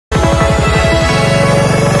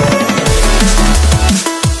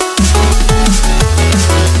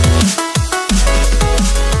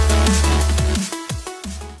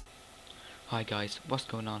guys, what's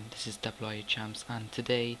going on? This is WIA Champs, and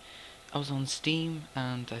today I was on Steam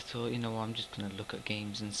and I thought, you know, I'm just gonna look at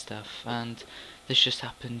games and stuff, and this just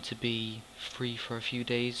happened to be free for a few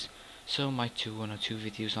days, so I might do 1 or 2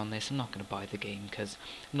 videos on this. I'm not gonna buy the game because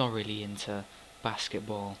I'm not really into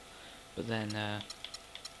basketball, but then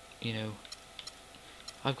you know,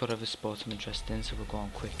 I've got other sports I'm interested in, so we'll go on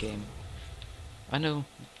quick game. I know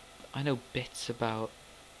bits about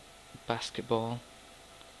basketball,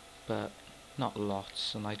 but not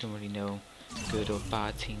lots, and I don't really know good or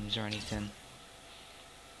bad teams or anything.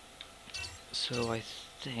 So I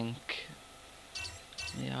think,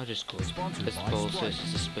 yeah, I'll just go with Bulls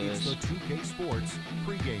versus the Spurs. It's the 2K Sports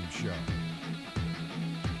pregame show.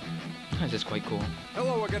 This is quite cool.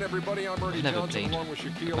 Hello again, everybody. I'm Ernie never Johnson, played along with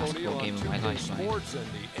Shaquille a basketball O'Neal game on in my 2K life, right? Sports, and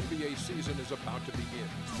the NBA season is about to begin.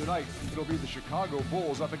 Tonight, it'll be the Chicago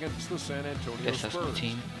Bulls up against the San Antonio Guess that's my Spurs.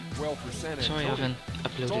 team. Well, for San Antonio, Sorry I haven't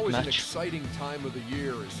it's uploaded always an much. exciting time of the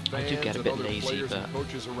year as I fans do get a and bit other lazy, players and but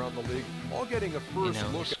coaches around the league all getting a You first know,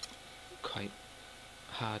 look it's at quite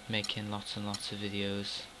hard making lots and lots of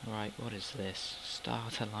videos. Right, what is this?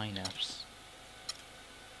 Starter lineups.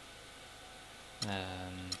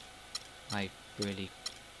 I really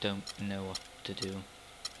don't know what to do.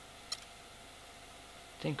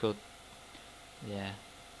 I think we'll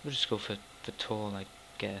just go for tall, I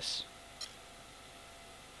guess.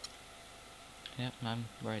 Yep, I'm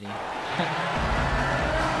ready. To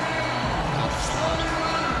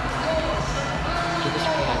this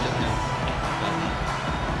point, I don't know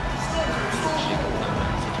actually got no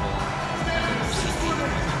runs at all. I don't know CP in my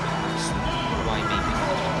past. Why maybe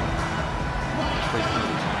not 3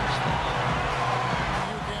 points and stuff.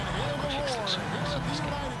 Fix this on this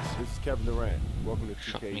game. This is Kevin Durant. Welcome to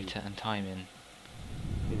Shocked me 2K. to timing.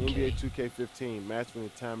 In Okay. NBA 2K15, mastering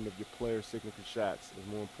the timing of your players' signature shots is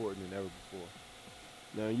more important than ever before.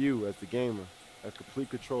 Now you, as the gamer, have complete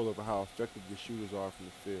control over how effective your shooters are from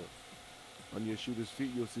the field. On your shooter's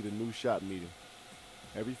feet, you'll see the new shot meter.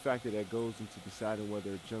 Every factor that goes into deciding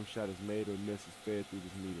whether a jump shot is made or missed is fed through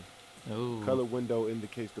this meter. Oh, Color window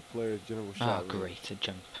indicates the player's general shot range. great, a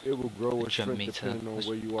jump. It will grow The or jump shrink meter depending on was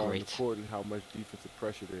where you are on the great. court and how much defensive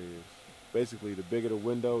pressure there is. Basically, the bigger the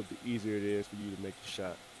window, the easier it is for you to make the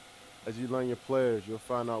shot. As you learn your players, you'll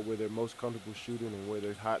find out where they're most comfortable shooting and where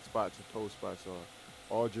their hot spots and cold spots are,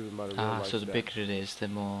 all driven by the real life So the stats. bigger it is, the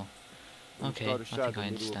more. When you Okay, start a I shot, think the I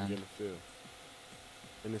meter will understand. begin to fill.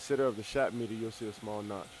 In the center of the shot meter, you'll see a small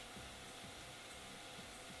notch.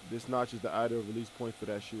 This notch is the ideal release point for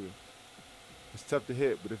that shooter. It's tough to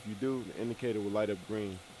hit, but if you do, the indicator will light up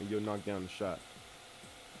green, and you'll knock down the shot.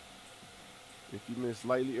 If you miss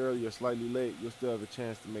slightly early or slightly late, you'll still have a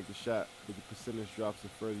chance to make the shot, but the percentage drops the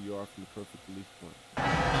further you are from the perfect release point. Okay,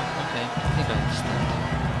 I think I understand.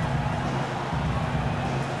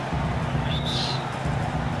 Right.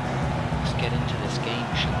 Let's get into this game,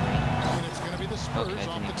 shall we? And it's going to be the Spurs Okay, I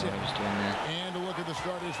off didn't the even know tip. what I was doing there. And a look at the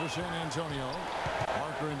starters for San Antonio.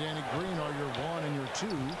 Parker and Danny Green are your 1 and your 2.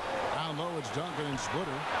 Down low, it's Duncan and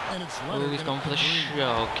Splitter. And it's Leonard. Oh, he's and going for the Green.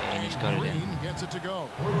 shot. Okay, and he's got it in. Green gets it to go.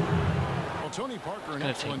 Well, Tony Parker, an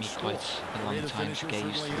It's gonna take excellent me scorer. quite a long Creative time to finisher, get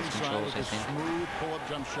used to certainly the inside controls, with I a think. smooth pull-up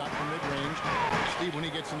jump shot from mid-range. Steve, when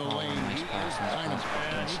he gets in the lane, Nice he pass, is nice kind of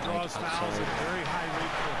pass. And he draws fouls at a very high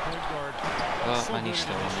rate for a point guard. Well, So and he's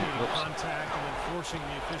good still at on it. initiating Whoops. contact and then forcing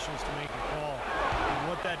the officials to make a call. And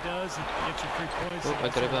what that does, it gets you 3 points. Oh,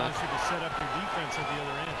 I got it allows back. you to set up your defense at the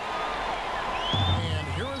other end. And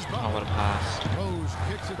here is Oh, what Butler. a pass. Rose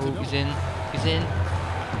kicks it to Oh, he's in. He's in.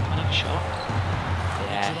 Another shot.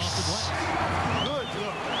 Yes.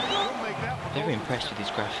 Very impressed with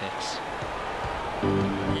these graphics.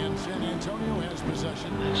 And San Antonio has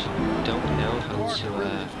possession. I actually don't know how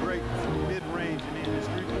to. Great from mid-range and in his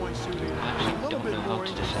three-point shooting. I actually A little don't bit know how more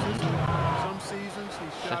to defend. inconsistent. Some seasons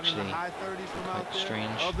he's It's shot in actually the high 30s from quite out there.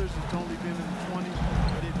 strange. Others it's only been in the 20s.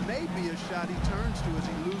 But it may be a shot he turns to as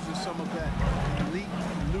he loses some of that elite,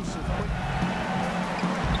 elusive quickness.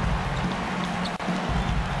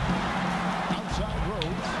 Outside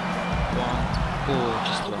Rose. One. Oh,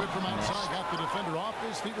 just No about good from outside. missed. Got the defender off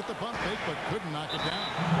his feet with the pump fake, but couldn't knock it down.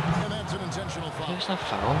 And that's an intentional foul. There's no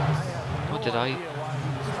foul. What did I? Did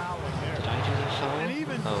I do the foul? And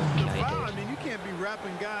even Okay, the I foul, I did. mean, you can't be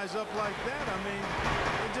wrapping guys up like that. I mean,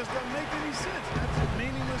 it just doesn't make any sense. That's a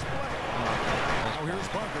meaningless play. Now here's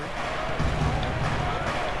Parker.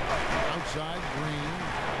 Outside Green.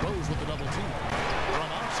 Rose with the double team. From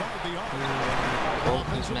outside the arc. Oh,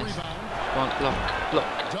 he's Offensive missed. rebound. Come on, block, block.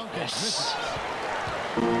 Duncan misses. Yes.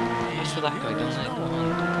 Pass to that guy, don't they? Come on.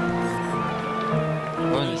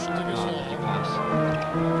 Oh, Finish to Gasol. he passed.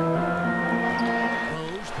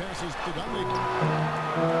 Rose passes to Duncan.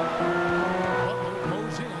 Butler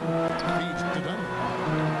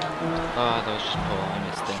Oh, that was just poor. I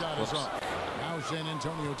missed it. Shot is Whoops. off. Now San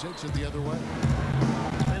Antonio takes it the other way.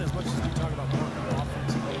 And as much as we talk about Parker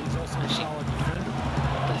offensively, he's also a solid defender.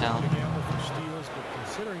 What the hell? To gamble for steals, but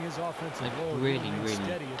considering his offensive I role, he really, remains really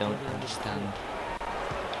steady at don't the other end of the understand.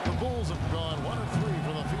 The Bulls have gone 1 of 3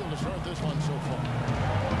 from the field to start this one so far.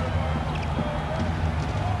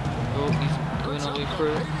 Oh, he's going all the way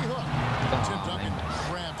through. Tim Oh, Duncan nice.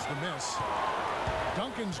 grabs the miss.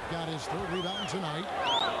 Duncan's got his 3rd rebound tonight.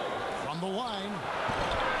 From the line,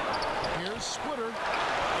 here's Splitter,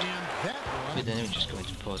 and that one. Wait, then let me just go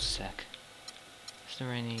into pause a sec. Is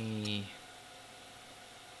there any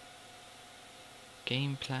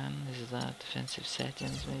game plan? Is that defensive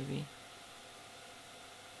settings maybe?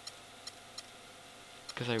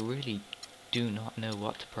 Because I really do not know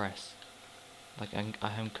what to press. Like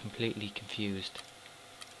I am completely confused.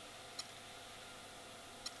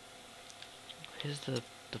 Here's the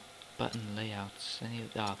button layouts. Any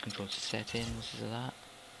control settings, is it that?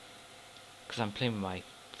 Because I'm playing with my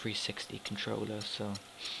 360 controller, so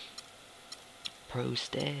pro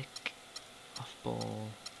stick, off ball,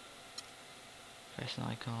 pressing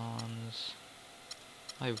icons.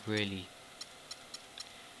 I really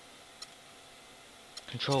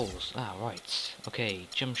controls. Right. Okay,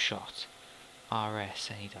 jump shot, RS,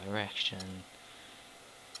 any direction.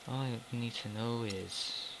 All I need to know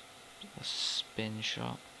is a spin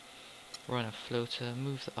shot, run a floater,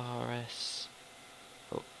 move the RS.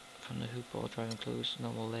 Oh, from the hoop ball, driving close,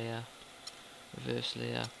 normal layer, reverse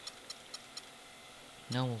layer,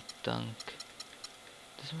 normal dunk.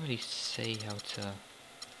 Doesn't really say how to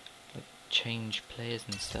like change players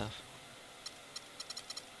and stuff.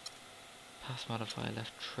 Pass modifier,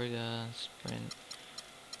 left trigger, sprint,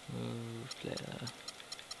 move player.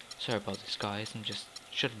 Sorry about this, guys. I'm just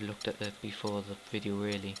should have looked at it before the video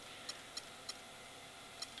really.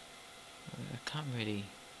 I can't really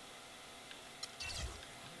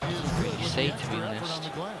say, to be honest.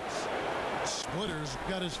 Splitter's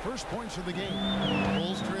got his first points of the game.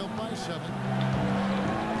 Bulls trailed by 7.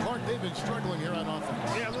 Clark, they've been struggling here on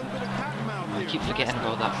offense. Yeah, a little bit of cottonmouth here. I keep forgetting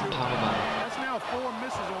about that power bomb. That's now 4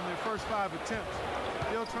 misses on their first 5 attempts.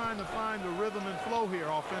 Still trying to find the rhythm and flow here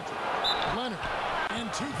offensively. Leonard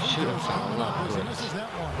and 2 free Should have throws found coming up that as he good. misses that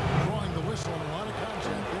one. Drawing the whistle and a lot of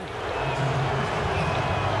contact there.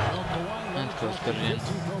 Well, Kawhi Leonard Goes dropped good the in.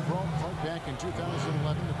 15th overall Clark back in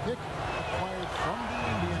 2011. The pick acquired from the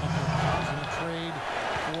Indiana Pacers in a trade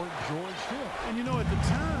for George Hill. And you know, at the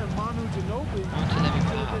time, Manu Ginobili Not to let me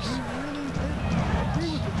said that pass. he really didn't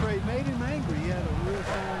agree with the trade, made him angry. He had a real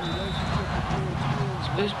strong relationship with George Hill.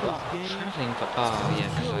 Spurs were travelling for. Oh yeah,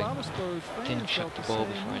 I'm sure a lot because of Spurs I fans didn't check felt the the ball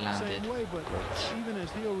same before I landed. way, but Great. even as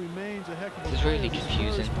Hill remains a heck of a This is really player, the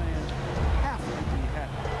confusing. Spurs fans have to be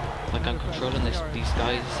happy. Like I'm controlling these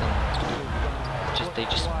guys and they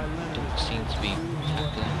just don't seem to be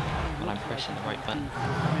tackling when I'm pressing the right button.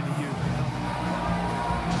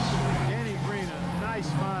 Danny Green, a nice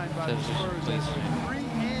find by the So Spurs please, as a 3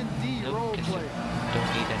 and D nope, role guess player. don't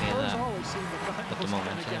need any of Spurs that always seem to find at the those moment,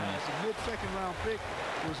 kind of anyway. guys. The mid-second round pick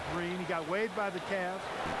was Green. He got waived by the Cavs,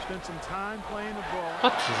 spent some time playing the ball.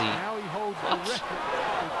 What is he? Now he holds What? the record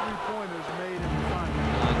for 3-pointers made in the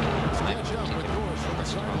finals. I Catch up with Doris from the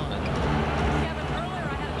sideline. Kevin, earlier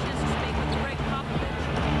I had a chance to speak with Greg Popovich.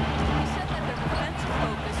 He said that their defensive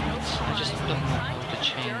focus, no surprise, just is don't know trying how to to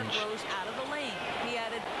keep Derrick change. Rose out of the lane. He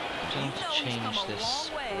added, don't you know how to know he's come change a this. long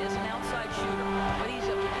way as an outside shooter, but he's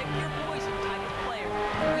a pick-your-poison type of player.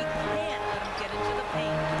 We can't let him get into the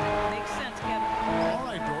paint. Makes sense, Kevin. All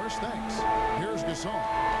right, Doris, thanks. Here's Gasol.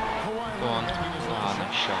 Kawhi Go on. Leonard making his Ah, last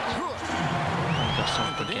nice shot. shot. Good. Got And for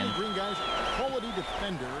something Danny in. Green, guys, quality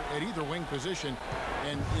defender at either wing position.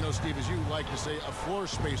 And, you know, Steve, as you like to say, a floor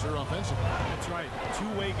spacer offensively. That's right.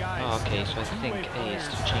 Two-way guys. Oh, okay, so I Two-way think A is players.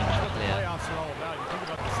 to change That's what the player. playoffs are all about. You think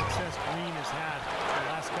about the success Green has had the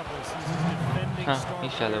last couple of seasons defending star he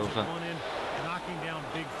fell players over. at one end, knocking down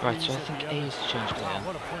big Right, threes so I at think the A other. is to change Wow, player.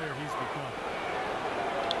 what a player he's become.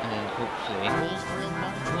 And then hopefully Bulls trailed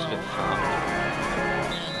by it's a 12. bit far.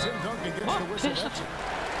 And Tim Duncan gets What? the whistle. Who's That's that? it.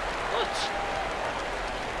 What?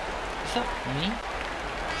 Is that me?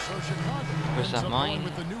 So Chicago Or is ends that up mine? going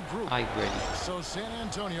with the new group. I really. So San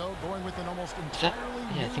Antonio going with an almost Is that? entirely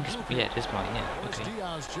Yeah, I new think it's. group Yeah, here. it is mine. Yeah. Boris Okay.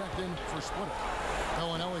 Diaz checked in for Splitter.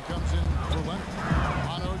 Bellinelli comes in for Leonard.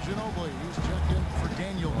 Manu Ginobili, he's checked in for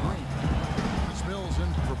Daniel Green. Chris Mills in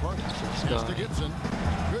for Parker. Let's Pass go. to Gibson.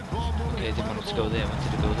 Good ball movement. Okay, I didn't by want the it to go Bulls. there. I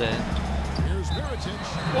wanted to go there. Here's Mirotic.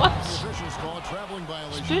 What? The officials call a traveling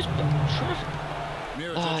violation. Spurs, Trevor.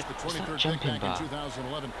 Mirotic, the it's that 23rd pick jumping back in bar.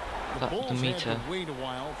 2011. The That- the Bulls had meter. to wait a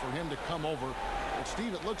while for him to come over But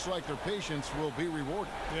Steve, it looks like their patience will be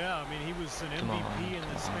rewarded. Yeah, I mean, he was an MVP in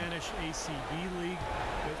the Spanish ACB league.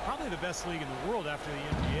 It's probably the best league in the world after the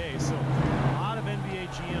NBA. So a lot of NBA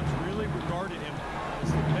GMs really regarded him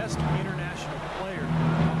as the best international player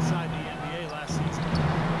outside the NBA last season.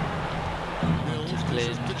 Mills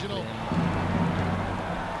dishes to Ginobili.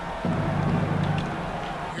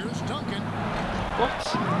 Here's Duncan. What?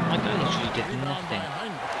 My guy literally did Rebound by nothing.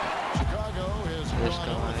 Heinrich. Chicago has This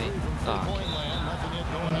gone guy- 0 from three-point land. Nothing yet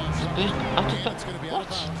going on. Spurs out of And it's going to be out of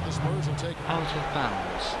what? bounds. The Spurs will take it. Out of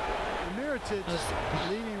bounds. Mirotic That's-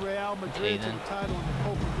 leading Real Okay, Madrid to then. the title in the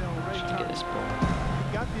Copa del Rey Should get this tournament. ball.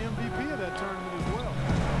 He got the MVP of that tournament as well.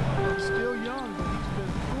 He's still young, but he's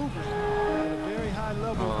been proven at a very high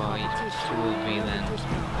level of Oh, he competition. fooled me Never then.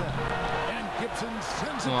 discount that. And Gibson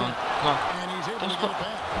sends Come it on, back. come on. And he's able That's to get what- it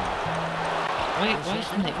back. Why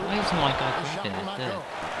isn't my guy The shot grabbing will it not there? go.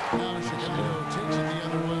 Now Chicago takes it the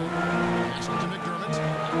other way. Pass it to McDermott.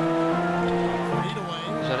 Feed away.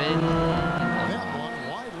 Is that in? That one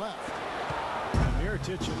wide left.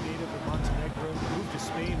 Mirotic, a native of Montenegro, moved to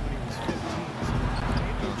Spain when he was 15. So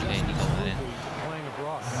maybe Okay, adjusted you got that in. smoothly to playing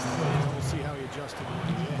abroad. And we'll see how he adjusted in the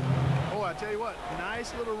NBA. Oh, I tell you what, nice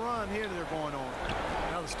little run here that they're going on.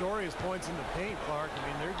 Now the story is points in the paint, Clark. I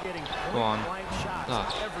mean, they're getting Go on. point-blank shots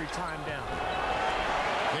Ah. every time down.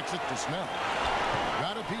 Takes it to Snell.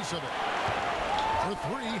 Got a piece of it. For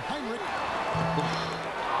three, Heinrich.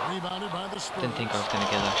 Rebounded by the Spurs. Didn't think I was going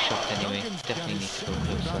to get that shot anyway. Duncan's got Definitely his need to go second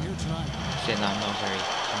rebound closer. here tonight. Saying that I'm not very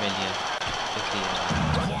familiar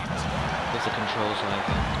Blocked. with the controls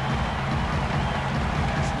either.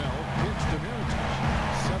 Snell pitched to Mirotic.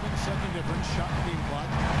 7-second difference. Shot being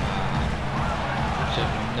blocked. Should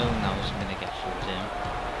have known I was going to get fooled in.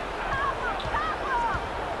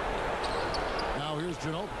 Now here's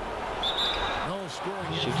Ginobili. No scoring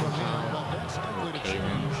yet Shoot from foul. him, but that's likely to Okay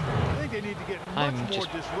then. change. I think they need to get much I'm more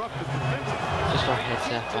just- disruptive defensively. Just for a They heads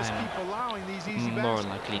can't up, just I'm keep allowing these easy more baskets.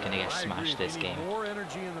 likely going to get I agree. smashed this They need game. more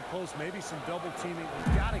energy in the post, maybe some double teaming.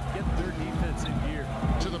 They've got to get their defense in gear.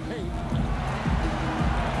 To the paint.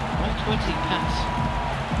 Why did he pass?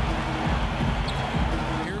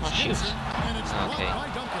 Here's Oh, shoot. Spencer, and it's blocked Okay. by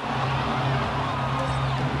Duncan.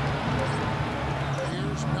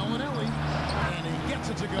 Here's Bellinelli, and he gets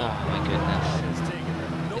it to go. Oh my goodness. It's taken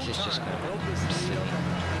them no This is time just to gonna build be this lead silly. up.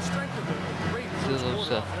 The strength of a great Still first loves quarter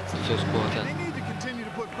the offense. first quarter. They need to continue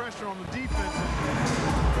to put pressure on the defense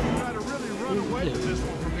and try to really run away with this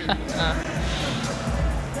one from here.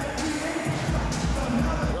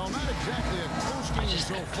 Well, not exactly a close game just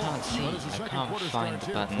so far, can't see. but as the I second can't quarter find starts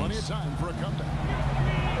the here, plenty of buttons. time for a comeback.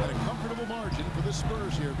 And a comfortable margin for the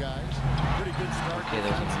Spurs here, guys. Pretty good start Okay, there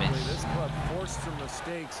was a defensively. miss. This club forced some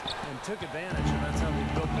mistakes and took advantage, and that's how they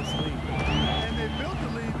built this lead. And they built the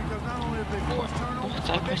lead because not only have they forced turnovers, What? I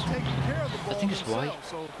but they've pressed- taken care of the I ball think it's why themselves.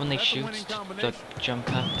 So when they that's a shoot, winning like combination. jump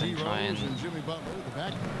up and D. try Rose and and Jimmy Butler at the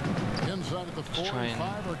back. Inside at the 4 try and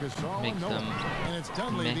and 5 are Gasol make and Noah. them And it's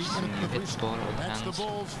Dunleavy miss in and at the hit the ball with That's the hands.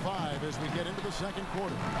 Bulls 5 as we get into the second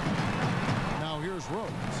quarter. Now here's Rose.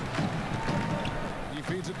 He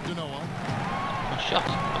feeds it to Noah. a shot.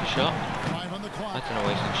 5 on the I clock. don't know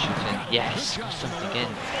why he's not shooting. Yes, got something in.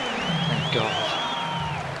 Thank God.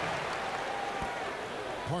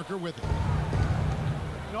 Parker with it.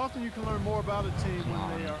 And often you can learn more about a team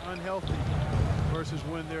when they are unhealthy versus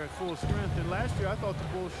when they're at full strength. And last year, I thought the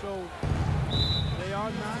Bulls showed they are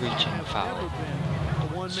not Reaching have foul. never been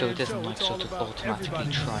a one-man So it show. doesn't like It's all sort of about automatically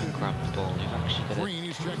everybody try and contributing. grab the ball. You've actually got Green,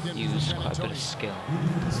 he's checked to in use San quite a bit Antonio. of skill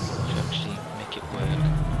to actually make it work.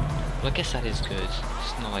 Well, I guess that is good.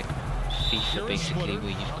 It's not like FIFA basically where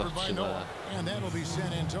you've got Covered by to, Noah. And that'll be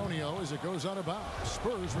San Antonio as it goes out of bounds.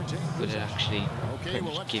 Spurs retain but it possession. actually Okay, pretty well,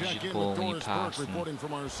 much let's gives check you the in ball with when you Doris Burke pass. And reporting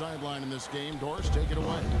from our sideline in this game. Doris, take it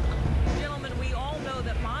away. Gentlemen, we all know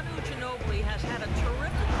that Manu Ginobili has had a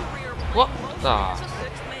terrific career playing What? mostly Ah. as a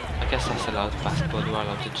sixth man. I guess that's allowed basketball. You are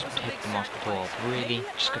allowed to just take them off the ball. Really,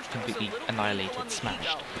 just got completely annihilated,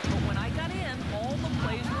 smashed. But when I got in, all the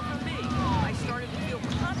plays were for me. I started to feel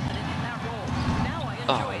confident in that role. Now I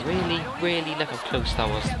enjoy Oh, it. really, I don't really? even Look how feel close that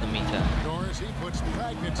was to the meter. Doris, he puts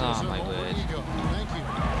pragmatism Oh, my over word. ego. Thank you.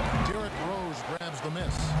 Derrick Rose grabs the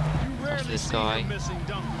miss. You rarely this see guy. a missing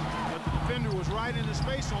dunk, but the defender was right in his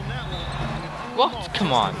face on that one. and it threw him What? off Come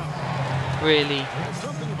just on. enough. Really?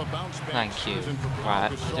 Something of a bounce back Thank you. season for Pau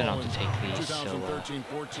Right, I Gasol don't know how to in take these, so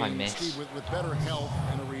 2013-14. if I miss. Steve, with better health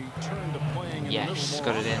and a return to playing in Yes, the middle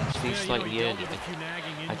got more it in. often. See, Yeah, slightly he dealt early. with a few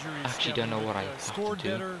nagging I injuries, actually Kevin, don't know what but, I have to scored do.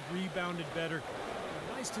 better, rebounded better.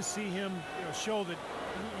 Nice to see him show that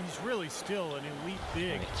he's really still an elite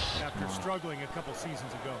big Right, after come on. struggling a couple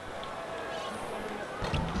seasons ago.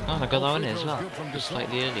 Oh, I got that one Free in as throw's well. good from Just Gasol.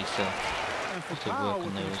 slightly early, so And for Have to Powell, work with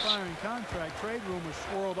on the those. expiring contract, trade rumors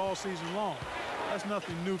swirled all season long. That's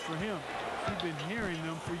nothing new for him. He's been hearing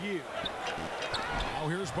them for years. Now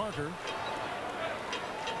here's Parker.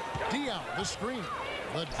 D out the screen.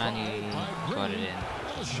 The And he drive by got it Green. in.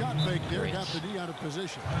 A shot fake there Great. got the D out of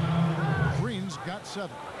position. Green's got 7.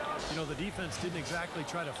 You know, the defense didn't exactly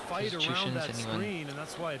try to fight around Substitutions, that anyone screen, and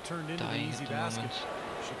that's why it turned into the dying easy at the basket. moment?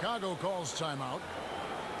 Chicago calls timeout.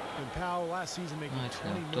 And Powell last season making I $20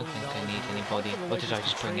 don't million. think I need a year. anybody. Hopefully the Or did I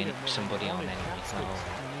Lakers just could bring trade in him, though. somebody They on wanted anyway? cap space.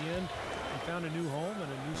 Oh. In the end, he found a new home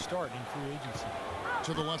and a new start in free agency.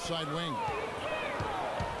 To the left side wing.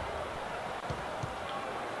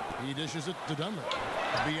 He dishes it to Dunlap.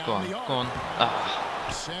 Beyond Go on, the arc. go on. Ah,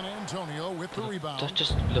 San Antonio with the rebound. that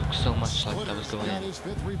just looks so much like that was Splitter's going got in. his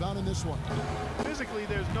 5th rebound in this one. Physically,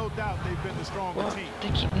 there's no doubt they've been the stronger What? team.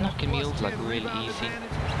 They keep knocking me over like +10 really rebound easy.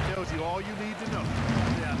 advantage tells you all you need to know.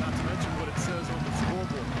 Yeah, not to mention what it says on the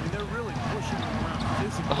scoreboard. I mean, they're really pushing him around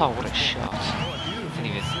physically. Oh, what a shot. Oh, a beautiful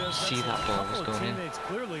Didn't even assist. see That's that ball a was couple of going in. teammates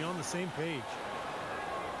clearly on the same page.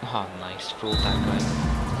 Oh, nice. Fooled that guy.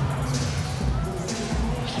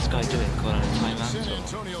 What's this guy doing? Going on a San timeout? Or?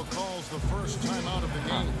 Antonio calls the first timeout of the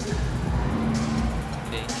game.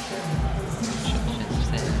 Okay.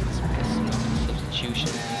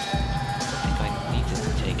 Substitutions. I think I needed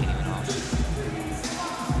to take anyone off.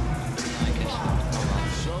 I guess not. Oh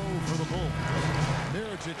So for the Bulls,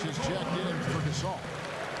 Mirotic is checked in for Gasol.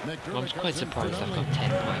 well. I'm quite surprised I've got 10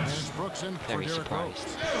 points. Brooks in for Very Derrick surprised.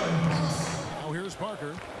 Rose. Now here's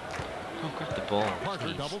Parker. Oh, grab the ball, Parker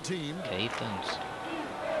please. double team. Okay, thanks.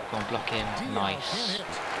 Go on, block him. Diaz Nice. can't hit.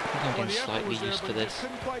 I think I'm Well, getting the effort slightly was there, used to but he this.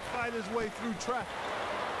 couldn't quite fight his way through traffic.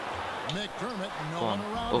 McDermott, no Go one on.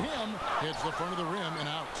 around Oh. him. Hits the front of the rim and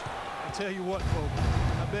out. I tell you what, folks,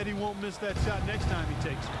 I bet he won't miss that shot next time he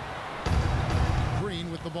takes it.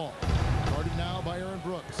 Green with the ball. Guarded now by Aaron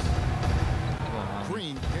Brooks. Come on.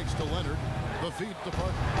 Green kicks to Leonard. The feet to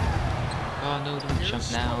Parker. Oh no, don't jump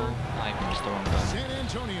now. I pressed the wrong button. San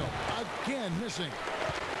Antonio again missing.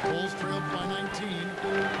 Bulls trailed by 19. To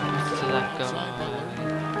that Outside Butler.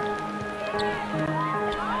 guy.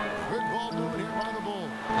 Good ball movement here by the Bulls.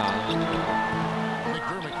 Oh, that was cool.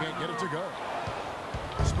 McDermott can't get it to go.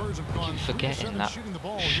 Spurs have gone Keep forgetting 3 of 7 that shooting the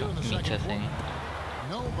ball here shot in the meter second thing.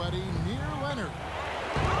 quarter. Nobody near Leonard.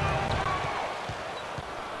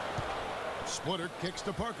 Splitter kicks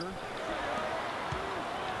to Parker.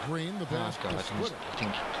 Green, the Oh pass god, to I Splitter.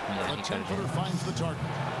 think yeah, The he got 10-footer it. finds the target.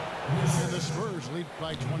 And the Spurs lead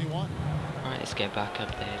by 21. Alright, let's get back up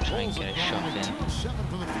there, try and Bulls get a have shot gone in. 2 of 7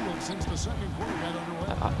 from the field since the second quarter got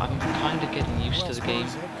underway. I'm kind of getting used to the game.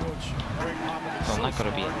 Spurs head coach Greg Popovich Well, that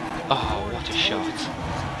gotta be it. Oh, what a shot.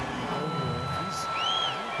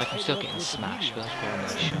 Like, I'm still getting smashed, but that's probably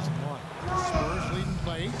not a shot. Spurs leading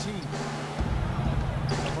by 18.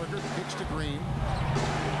 Parker kicks to Green.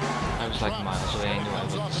 I was like miles away, I knew I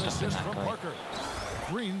Comes wasn't off an stopping assist that from guy. Parker.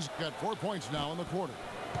 Green's got 4 points now in the quarter.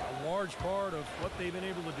 A large part of what they've been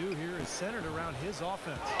able to do here is centered around his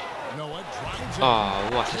offense. Noah drives it. Oh,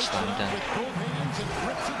 what a Takes it slam up dunk. with both hands and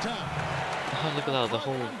rips it down. Oh, look at that, the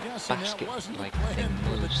whole I'm guessing that basket, wasn't the like, plan thing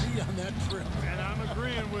for the moves. D on that trip. And I'm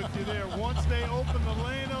agreeing with you there. Once they open the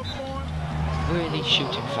lane up for him, Really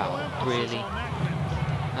shooting foul, emphasis really. on that man.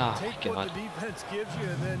 Oh Take my what god. the defense gives you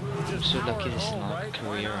and then you I'm just so power lucky it this is home, not a right?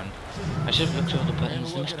 career and I should have looked at all the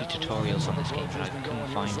buttons. There must be tutorials on this game, but I couldn't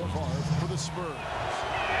find so them. far for the Spurs.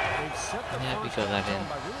 They've set the Yeah, we first got that half in.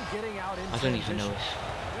 by really getting out in I don't even know transition.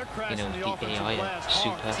 They're if, crashing the the offensive AI glass are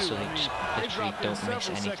super, hard, so too. they I mean, just they literally dropped in don't miss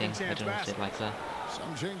several anything. I second-chance don't know if baskets. they like that.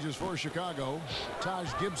 Some changes for Chicago. Taj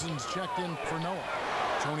Gibson's checked in for Noah.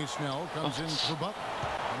 Tony Snell comes in for Butler.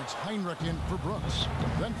 And it's Heinrich in for Brooks.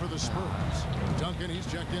 Then for the Spurs, Duncan, he's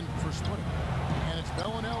checked in for Splitter. And it's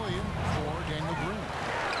Bellinelli in for Daniel Green.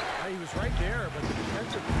 He was right there, but the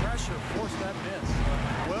defensive pressure forced that miss.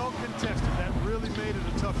 Well contested. That really made it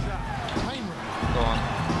a tough shot. Heinrich. Go on.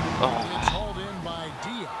 And it's Oh, hauled in by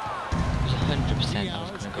Diaz. it was 100% I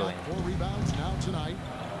was Diaz going to go got in. 4 rebounds now tonight.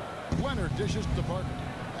 Leonard dishes to Parker.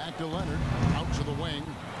 Back to Leonard. Out to the wing.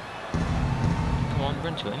 Come on,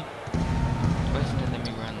 run to him. Where's the let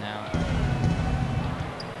me run now?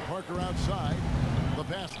 Parker outside. The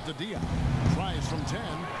pass to Diaz. Tries from 10.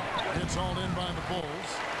 It's hauled in by the Bulls.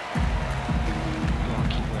 Go on,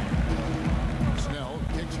 keep running. Snell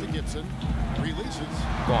kicks to Gibson. Releases.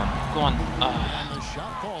 Go on, go on. And the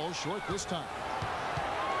shot falls short this time.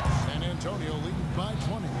 San Antonio leading by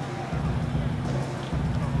 20.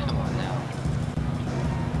 Come on now.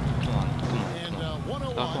 Come on, come on, And come on.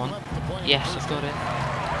 101 Oh, come on. left to play. in the Yes, first I've got it.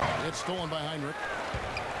 half. It's stolen by Heinrich.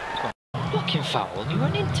 Come on. blocking foul. You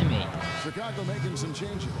run into me. Chicago making some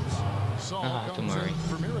changes. Saul don't comes worry. in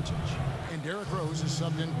for Mirotic. And Derrick Rose is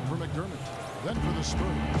subbed in for McDermott. Then for the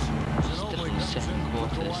Spurs, Still Ginobili in the comes in second for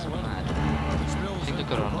quarter. Kawhi It's Leonard. mad. Spills I think I in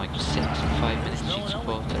got for on like Butler. 5 minutes each Bellinelli.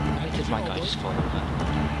 quarter. Why did my guy just fall over?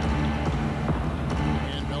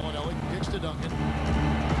 And Bellinelli kicks to Duncan.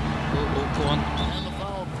 Oh, go on. And the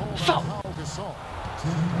foul called Foul. on Pau Gasol.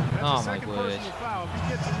 That's Oh, the my second word. personal foul. If he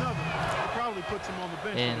gets another, it probably puts him on the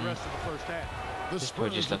bench for In. the rest of the first half. The This boy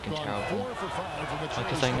just Spurs have looking gone terrible. 4 for 5 from the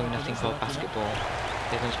Because trade I know line nothing this about afternoon. basketball.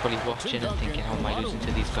 Everyone's probably watching and thinking, how am I losing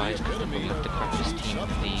to these guys? Because they're probably like the crappiest team in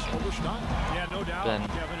the league. Yeah, no doubt, Then,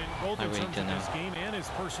 Kevin, and both I in really terms don't of his know. game and his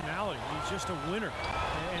personality. He's just a winner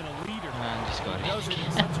and a leader. Man, just got He does it in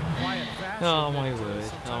it. such a quiet fashion. Oh my that, word.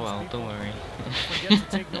 sometimes Oh well, people don't worry. Forget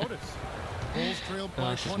to take notice. Bulls trailed Oh,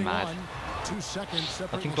 by this is 21. mad. 2 seconds I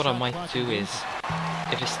separating think the what I shot might clock do and is,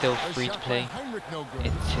 if it's still game. free to Shot by play, Heinrich, no good.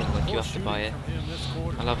 it's like you have to buy it. From him this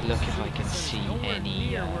quarter. I'll have a look if I can see Nowhere any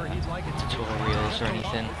near where he'd like it to be. tutorials or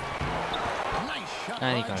anything. Nice shot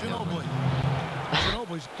And he by got it. Ginobili.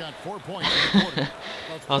 Ginobili's got 4 points in the quarter.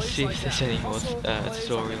 I'll see if there's any more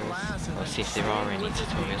tutorials. I'll see if there are any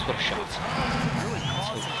tutorials. What a shot.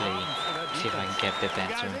 Hopefully, see if I can get a bit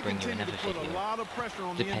better and bring you another video.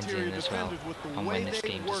 Depending as well on when this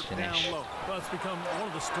game does finish. Well, it's become one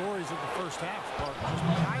of the stories of the first half. Just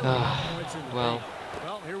piling up points in the Well, paint.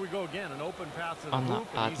 Well, here we go again. An open path to the on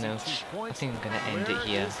hoop, that an bad easy note, 2 I points. think I'm going to end it Where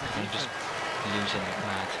here is the because I'm just defense? losing it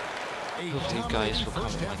mad. A Hopefully you guys will dominating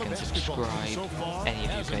first comment, half like, of and basketball. subscribe. So far, Any of you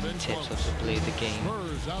got hasn't any been tips how close. to play the game.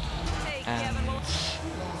 Spurs up. Hey, Kevin, And well,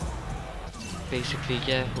 basically,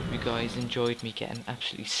 yeah, hope you guys enjoyed me getting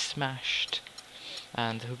absolutely smashed.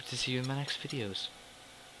 And I hope to see you in my next videos.